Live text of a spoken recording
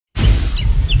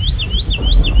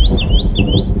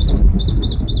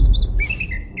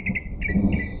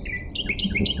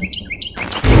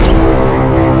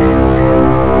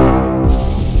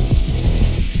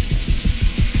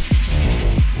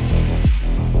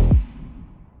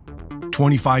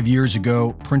25 years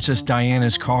ago, Princess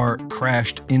Diana's car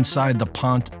crashed inside the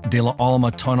Pont de la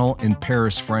Alma tunnel in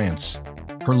Paris, France.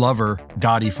 Her lover,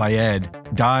 Dadi Fayed,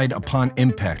 died upon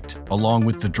impact, along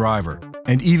with the driver.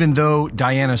 And even though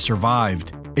Diana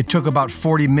survived, it took about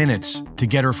 40 minutes to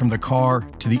get her from the car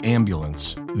to the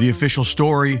ambulance. The official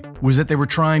story was that they were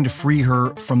trying to free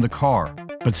her from the car,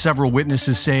 but several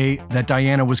witnesses say that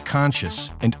Diana was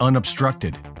conscious and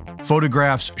unobstructed.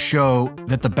 Photographs show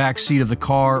that the back seat of the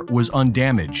car was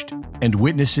undamaged, and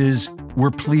witnesses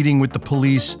were pleading with the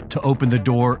police to open the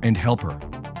door and help her.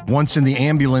 Once in the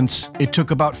ambulance, it took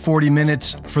about 40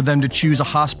 minutes for them to choose a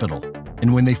hospital,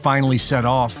 and when they finally set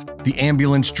off, the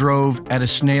ambulance drove at a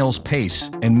snail's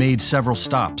pace and made several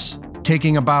stops,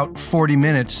 taking about 40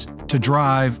 minutes to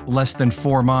drive less than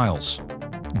 4 miles.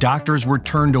 Doctors were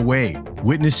turned away,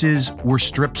 witnesses were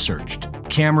strip-searched,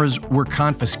 cameras were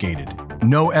confiscated,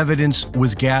 no evidence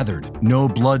was gathered, no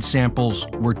blood samples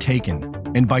were taken,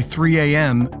 and by 3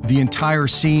 a.m., the entire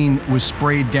scene was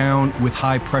sprayed down with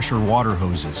high-pressure water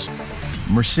hoses.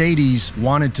 Mercedes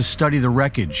wanted to study the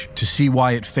wreckage to see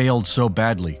why it failed so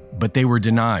badly, but they were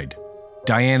denied.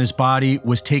 Diana's body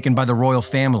was taken by the royal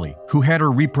family, who had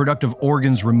her reproductive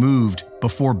organs removed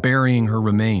before burying her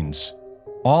remains.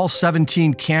 All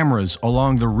 17 cameras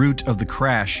along the route of the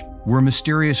crash were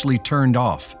mysteriously turned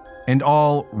off, and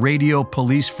all radio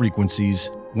police frequencies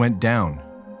went down.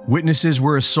 Witnesses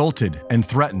were assaulted and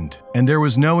threatened, and there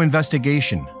was no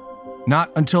investigation.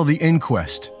 Not until the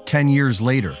inquest 10 years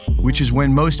later, which is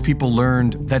when most people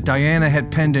learned that Diana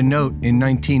had penned a note in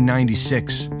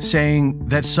 1996 saying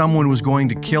that someone was going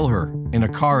to kill her in a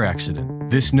car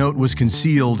accident. This note was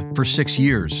concealed for 6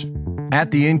 years. At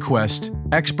the inquest,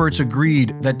 experts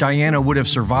agreed that Diana would have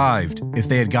survived if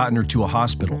they had gotten her to a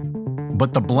hospital.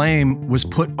 But the blame was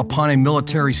put upon a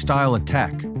military-style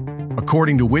attack.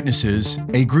 According to witnesses,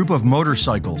 a group of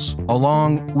motorcycles,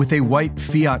 along with a white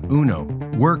Fiat Uno,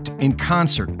 worked in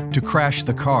concert to crash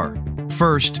the car.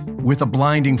 First, with a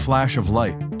blinding flash of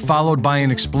light, followed by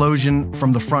an explosion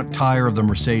from the front tire of the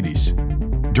Mercedes.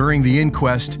 During the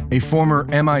inquest, a former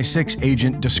MI6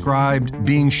 agent described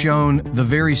being shown the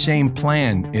very same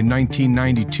plan in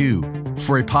 1992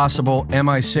 for a possible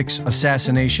MI6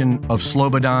 assassination of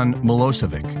Slobodan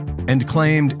Milosevic, and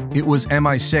claimed it was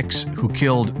MI6 who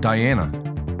killed Diana.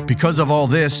 Because of all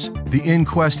this, the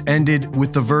inquest ended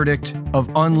with the verdict of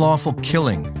unlawful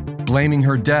killing, blaming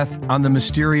her death on the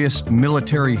mysterious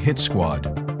military hit squad.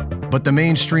 But the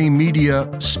mainstream media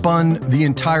spun the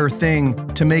entire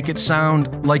thing to make it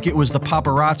sound like it was the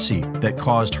paparazzi that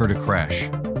caused her to crash,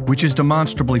 which is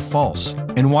demonstrably false.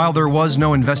 And while there was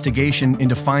no investigation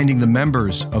into finding the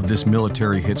members of this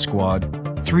military hit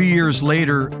squad, 3 years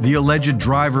later, the alleged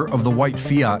driver of the white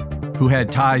Fiat, who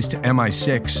had ties to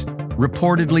MI6,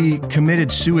 reportedly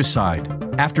committed suicide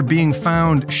after being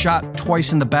found shot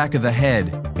twice in the back of the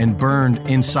head and burned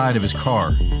inside of his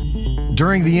car.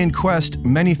 During the inquest,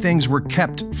 many things were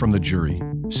kept from the jury,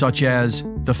 such as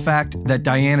the fact that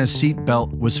Diana's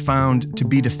seatbelt was found to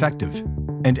be defective,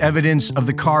 and evidence of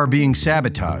the car being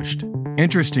sabotaged.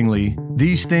 Interestingly,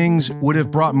 these things would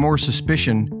have brought more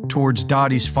suspicion towards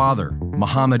Dadi's father,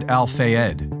 Mohammed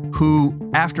Al-Fayed, who,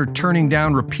 after turning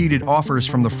down repeated offers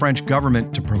from the French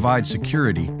government to provide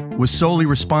security, was solely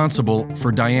responsible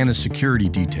for Diana's security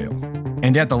detail,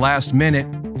 and at the last minute,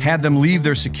 had them leave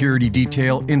their security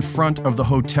detail in front of the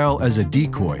hotel as a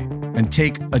decoy and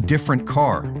take a different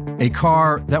car, a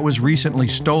car that was recently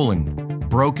stolen,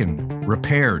 broken,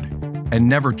 repaired, and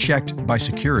never checked by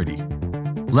security.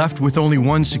 Left with only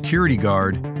one security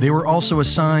guard, they were also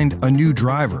assigned a new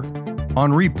driver.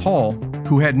 Henri Paul,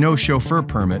 who had no chauffeur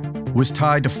permit, was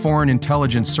tied to foreign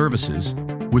intelligence services,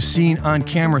 was seen on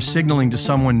camera signaling to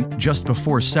someone just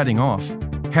before setting off,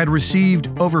 had received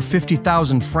over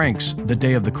 50,000 francs the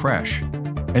day of the crash.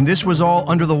 And this was all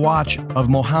under the watch of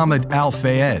Mohammed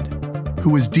Al-Fayed, who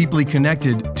was deeply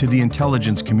connected to the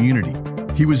intelligence community.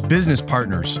 He was business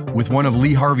partners with one of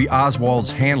Lee Harvey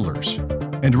Oswald's handlers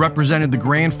and represented the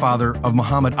grandfather of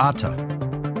Muhammad Atta.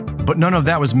 But none of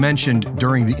that was mentioned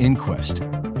during the inquest.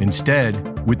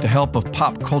 Instead, with the help of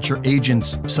pop culture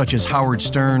agents such as Howard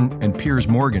Stern and Piers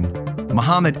Morgan,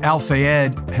 Mohammed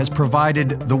Al-Fayed has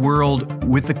provided the world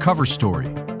with the cover story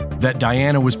that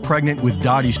Diana was pregnant with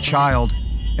Dadi's child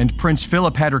and Prince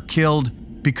Philip had her killed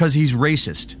because he's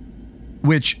racist,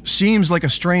 which seems like a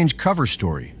strange cover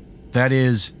story. That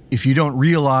is, if you don't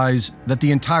realize that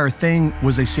the entire thing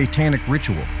was a satanic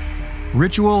ritual.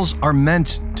 Rituals are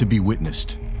meant to be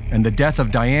witnessed, and the death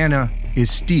of Diana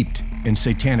is steeped in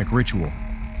satanic ritual.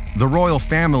 The royal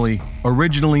family,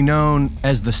 originally known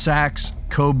as the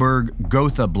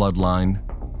Saxe-Coburg-Gotha bloodline,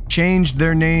 changed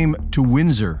their name to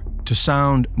Windsor to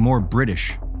sound more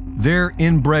British. Their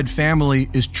inbred family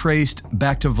is traced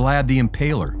back to Vlad the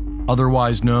Impaler,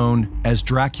 otherwise known as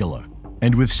Dracula.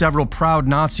 And with several proud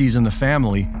Nazis in the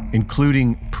family,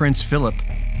 including Prince Philip,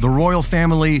 the royal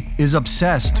family is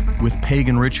obsessed with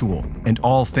pagan ritual and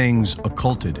all things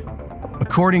occulted.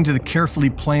 According to the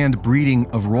carefully planned breeding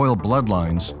of royal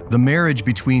bloodlines, the marriage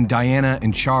between Diana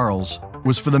and Charles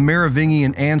was for the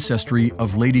Merovingian ancestry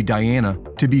of Lady Diana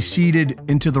to be seeded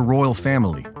into the royal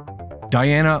family.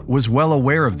 Diana was well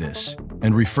aware of this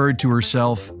and referred to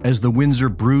herself as the Windsor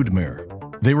broodmare.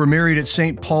 They were married at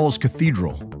St. Paul's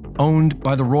Cathedral, owned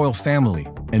by the royal family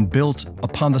and built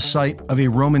upon the site of a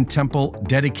Roman temple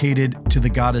dedicated to the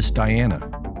goddess Diana.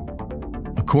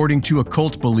 According to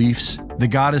occult beliefs, the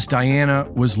goddess Diana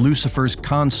was Lucifer's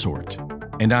consort,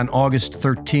 and on August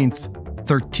 13th,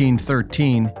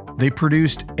 1313, they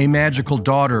produced a magical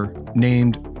daughter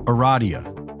named Aradia.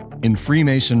 In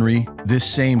Freemasonry, this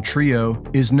same trio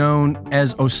is known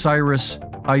as Osiris,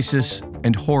 Isis,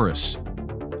 and Horus.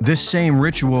 This same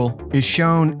ritual is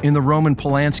shown in the Roman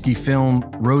Polanski film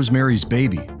Rosemary's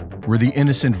Baby, where the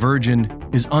innocent virgin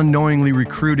is unknowingly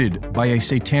recruited by a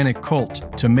satanic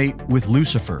cult to mate with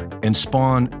Lucifer and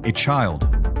spawn a child.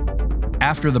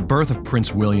 After the birth of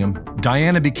Prince William,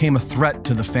 Diana became a threat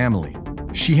to the family.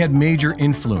 She had major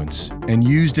influence and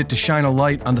used it to shine a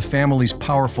light on the family's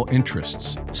powerful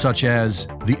interests, such as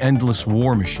the endless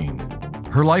war machine.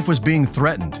 Her life was being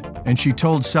threatened, and she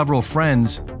told several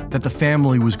friends that the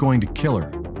family was going to kill her.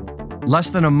 Less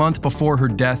than a month before her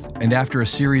death and after a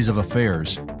series of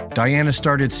affairs, Diana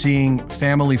started seeing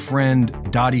family friend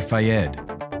Dadi Fayed,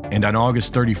 and on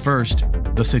August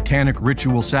 31st, the satanic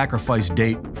ritual sacrifice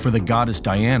date for the goddess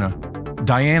Diana,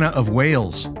 Diana of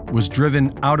Wales was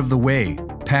driven out of the way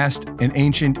past an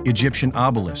ancient Egyptian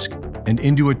obelisk and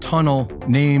into a tunnel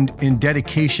named in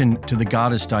dedication to the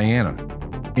goddess Diana.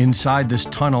 Inside this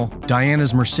tunnel,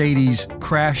 Diana's Mercedes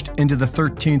crashed into the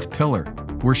 13th pillar,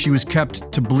 where she was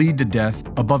kept to bleed to death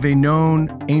above a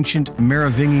known ancient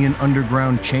Merovingian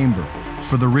underground chamber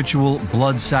for the ritual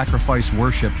blood sacrifice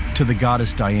worship to the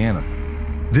goddess Diana.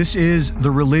 This is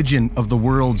the religion of the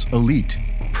world's elite.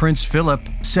 Prince Philip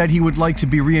said he would like to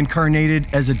be reincarnated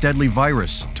as a deadly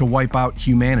virus to wipe out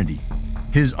humanity.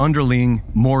 His underling,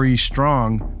 Maurice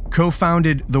Strong,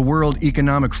 co-founded the World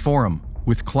Economic Forum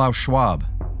with Klaus Schwab.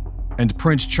 And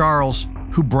Prince Charles,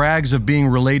 who brags of being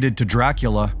related to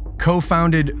Dracula,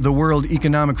 co-founded the World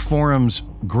Economic Forum's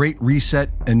Great Reset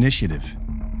Initiative.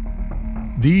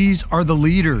 These are the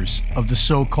leaders of the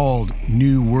so-called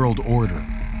New World Order.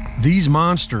 These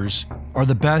monsters are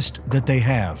the best that they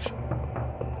have.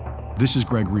 This is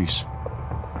Greg Reese.